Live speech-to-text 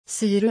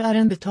Siru är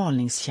en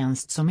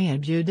betalningstjänst som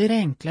erbjuder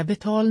enkla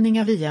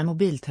betalningar via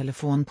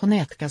mobiltelefon på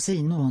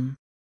nätkasinon.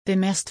 Det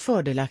mest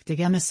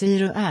fördelaktiga med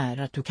Siru är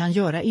att du kan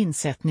göra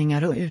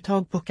insättningar och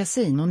uttag på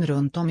kasinon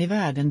runt om i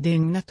världen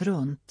dygnet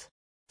runt.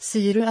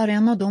 Siru är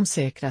en av de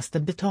säkraste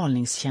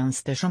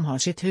betalningstjänster som har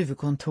sitt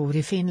huvudkontor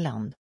i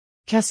Finland.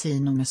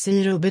 Kasino med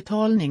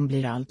Siru-betalning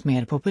blir allt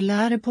mer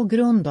populära på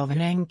grund av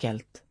hur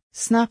enkelt,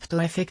 snabbt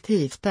och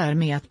effektivt det är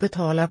med att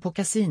betala på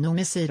kasino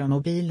med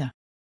Siru-mobil.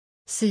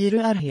 Siru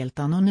är helt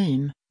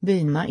anonym,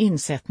 dina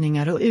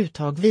insättningar och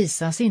uttag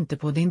visas inte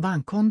på din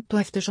bankkonto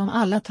eftersom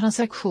alla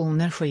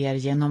transaktioner sker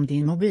genom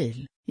din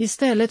mobil.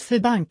 Istället för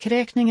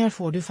bankräkningar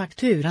får du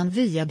fakturan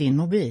via din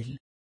mobil.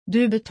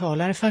 Du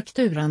betalar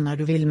fakturan när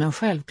du vill men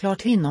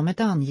självklart inom ett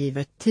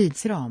angivet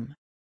tidsram.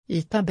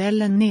 I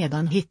tabellen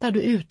nedan hittar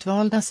du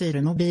utvalda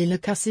Siru Mobile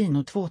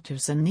Casino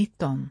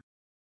 2019.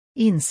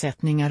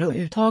 Insättningar och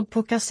uttag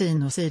på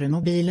Casino Siru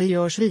Mobile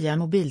görs via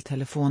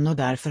mobiltelefon och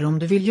därför om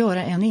du vill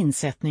göra en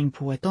insättning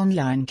på ett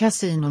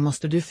online-casino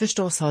måste du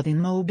förstås ha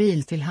din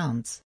mobil till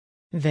hands.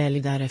 Välj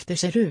därefter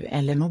Siru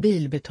eller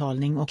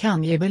mobilbetalning och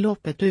ange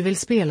beloppet du vill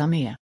spela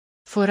med.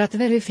 För att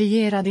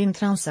verifiera din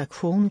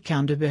transaktion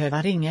kan du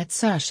behöva ringa ett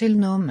särskilt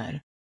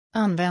nummer.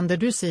 Använder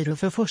du Siru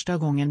för första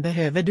gången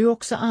behöver du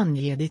också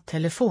ange ditt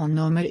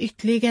telefonnummer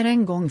ytterligare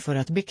en gång för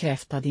att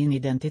bekräfta din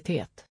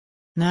identitet.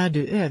 När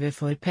du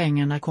överför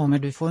pengarna kommer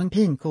du få en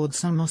PIN-kod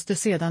som måste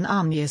sedan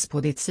anges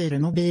på ditt Siru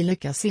Mobile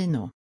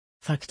Casino.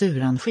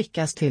 Fakturan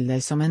skickas till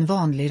dig som en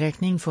vanlig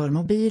räkning för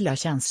mobila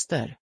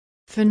tjänster.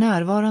 För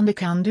närvarande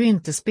kan du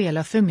inte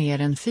spela för mer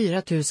än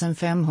 4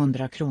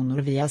 500 kronor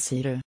via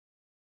Siru.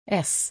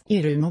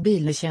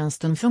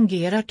 Siru-mobiltjänsten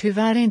fungerar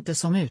tyvärr inte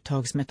som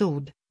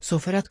uttagsmetod, så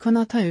för att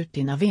kunna ta ut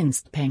dina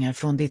vinstpengar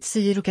från ditt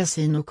Siru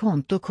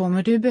Casino-konto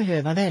kommer du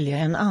behöva välja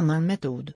en annan metod.